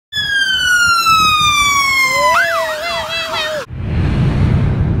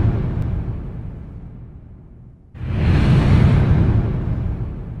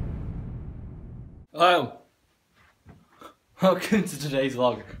Hello. Welcome to today's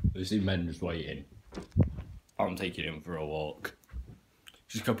vlog. There's two men just waiting. I'm taking him for a walk.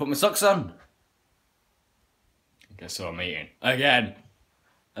 Just gonna put my socks on. Guess what I'm eating? Again.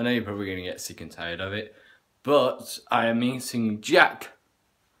 I know you're probably gonna get sick and tired of it, but I am eating Jack,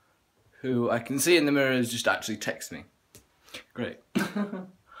 who I can see in the mirror has just actually texted me. Great.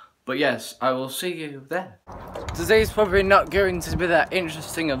 But yes, I will see you there. Today's probably not going to be that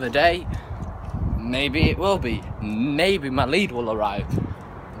interesting of a day. Maybe it will be. Maybe my lead will arrive.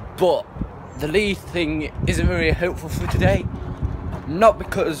 But the lead thing isn't very hopeful for today. Not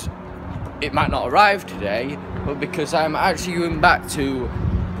because it might not arrive today, but because I'm actually going back to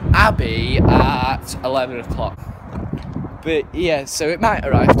Abbey at 11 o'clock. But yeah, so it might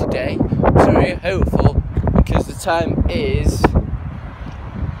arrive today. It's very hopeful because the time is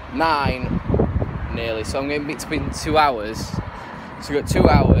 9 nearly, so I'm going to be between 2 hours. So we've got 2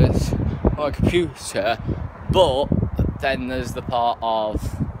 hours on a computer, but then there's the part of,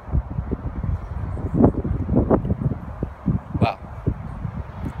 well,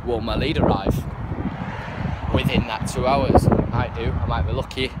 will my lead arrive within that 2 hours? I might do, I might be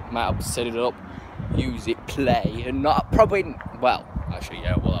lucky, I might have to set it up, use it, play, and not, probably, well, actually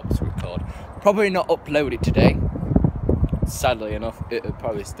yeah, we'll have to record. Probably not upload it today. Sadly enough, it'll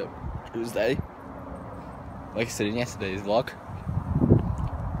probably still Tuesday, like I said in yesterday's vlog.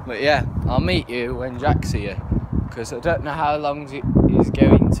 But yeah, I'll meet you when Jack's here, because I don't know how long it is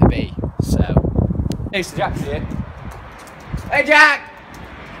going to be. So, hey, so Jack's here. Hey, Jack!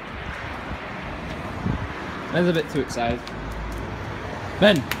 Ben's a bit too excited.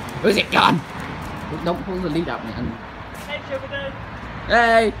 Ben, where's it gone? Don't pull the lead out, man. Hey, Chubby.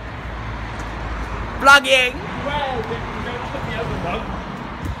 Hey! Vlogging! Well, don't put me over, dog.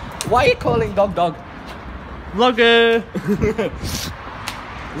 Why are you calling Dog Dog? Vlogger!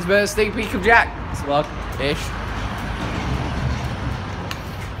 This is a sneak peek of Jack. It's vlog-ish.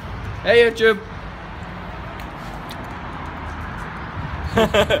 Hey YouTube!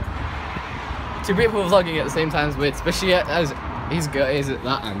 Two people vlogging at the same time is weird, especially as he's at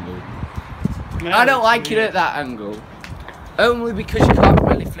that angle. No, I don't like it at that angle. Only because you can't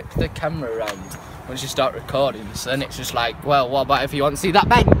really flip the camera around once you start recording, so then it's just like, well, what about if you want to see that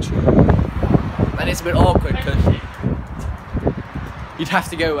bench? Then it's a bit awkward because you'd have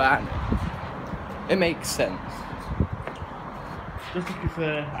to go around it. It makes sense. Just looking for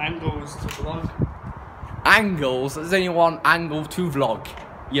angles to vlog. Angles? There's only one angle to vlog.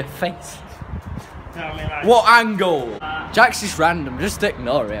 Your face. No, I mean like... What angle? Jack's just random, just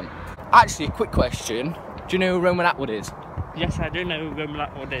ignore him. Actually, a quick question. Do you know who Roman Atwood is? Yes, I do know who Roman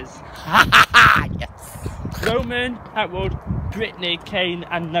Atwood is. Yes. Roman Atwood, Brittany, Kane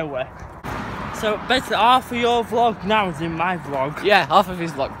and Noah. So basically half of your vlog now is in my vlog. Yeah, half of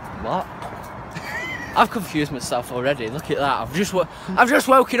his vlog. What? I've confused myself already. Look at that. I've just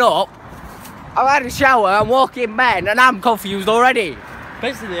woken up. I've had a shower. I'm walking men, and I'm confused already.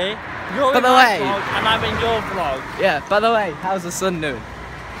 Basically, you're By in the my way- vlog and I'm in your vlog. Yeah. By the way, how's the sun doing?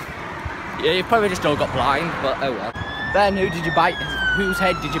 Yeah, you probably just all got blind, but oh well. Ben, who did you bite? Whose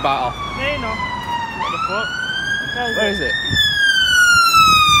head did you bite off? No, no. What the fuck? Where is it?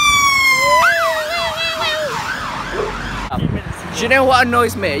 Do you know what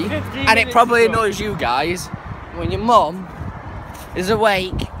annoys me? 15 And it minutes probably ago. annoys you guys when your mum is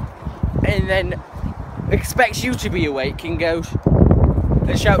awake and then expects you to be awake and goes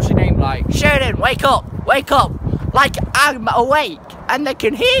and shouts your name like, Sheridan, wake up, like I'm awake and they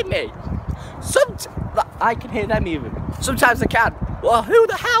can hear me. I can hear them even. Sometimes I can. Well, who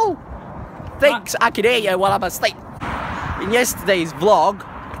the hell thinks I can hear you while I'm asleep? In yesterday's vlog,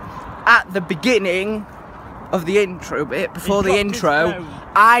 at the beginning of the intro bit, before the intro,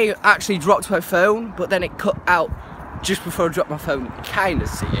 I actually dropped my phone, but then it cut out just before I dropped my phone. You kind of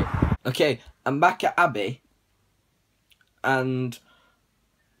see it. Okay, I'm back at Abbey, and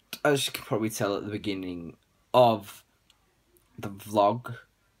as you can probably tell at the beginning of the vlog,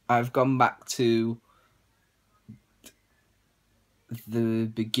 I've gone back to the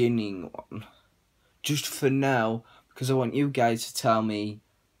beginning one, just for now, because I want you guys to tell me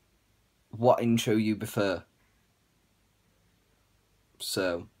what intro you prefer.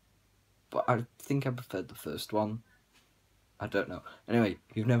 So, but I think I preferred the first one. I don't know. Anyway,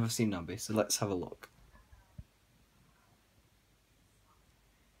 you've never seen Abbey, so let's have a look.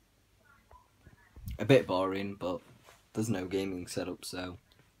 A bit boring, but there's no gaming setup, so...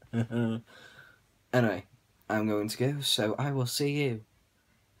 Anyway, I'm going to go, so I will see you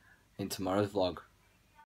in tomorrow's vlog.